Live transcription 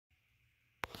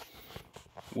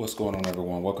What's going on,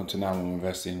 everyone? Welcome to Now I'm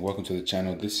Investing. Welcome to the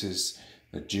channel. This is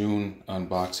the June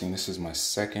unboxing. This is my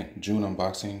second June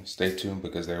unboxing. Stay tuned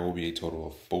because there will be a total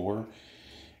of 4.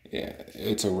 Yeah,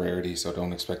 it's a rarity, so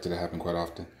don't expect it to happen quite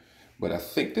often. But I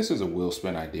think this is a wheel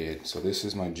spin I did. So this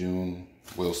is my June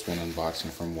wheel spin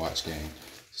unboxing from Watch Gang.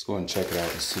 Let's go and check it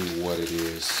out and see what it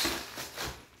is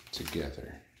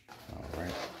together. All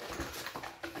right.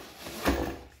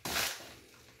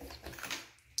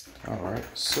 All right,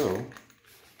 so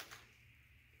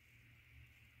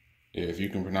if you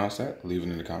can pronounce that, leave it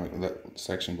in the comment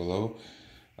section below.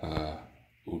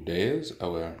 Udez.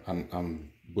 Oh,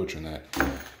 I'm butchering that.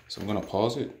 So I'm gonna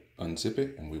pause it, unzip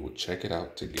it, and we will check it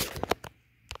out together.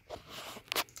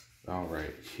 All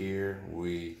right, here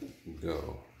we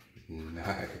go.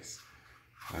 Nice,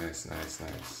 nice, nice,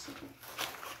 nice.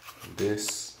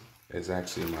 This is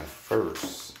actually my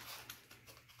first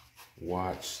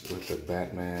watch with the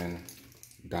Batman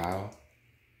dial.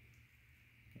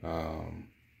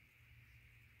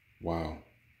 Wow,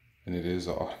 and it is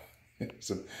all. It's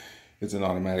an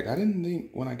automatic. I didn't think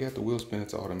when I got the wheel spin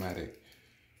it's automatic,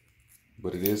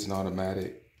 but it is an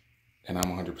automatic, and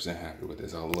I'm 100% happy with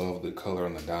this. I love the color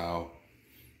on the dial,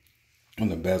 on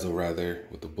the bezel rather,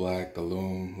 with the black. The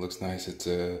lume looks nice. It's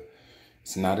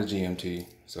not a GMT,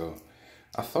 so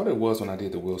I thought it was when I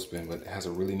did the wheel spin, but it has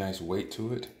a really nice weight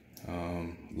to it.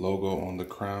 Logo on the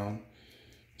crown.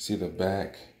 See the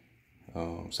back,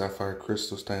 sapphire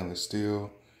crystal stainless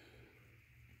steel.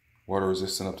 Water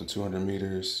resistant up to 200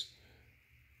 meters.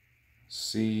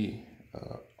 C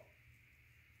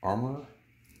armor. I'm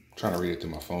trying to read it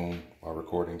through my phone while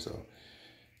recording, so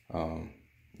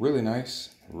really nice.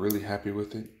 Really happy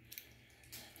with it.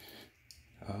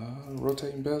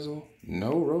 Rotating bezel.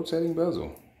 No rotating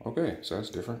bezel. Okay, so that's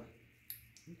different.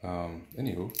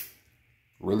 Anywho,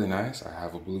 really nice. I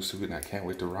have a blue suit and I can't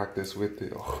wait to rock this with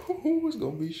it. Oh, it's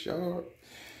gonna be sharp.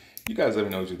 You guys let me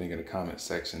know what you think in the comment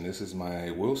section. This is my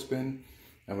wheel spin.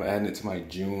 I'm adding it to my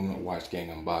June Watch Gang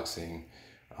unboxing.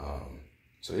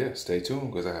 So yeah, stay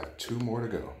tuned because I have 2 more to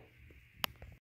go.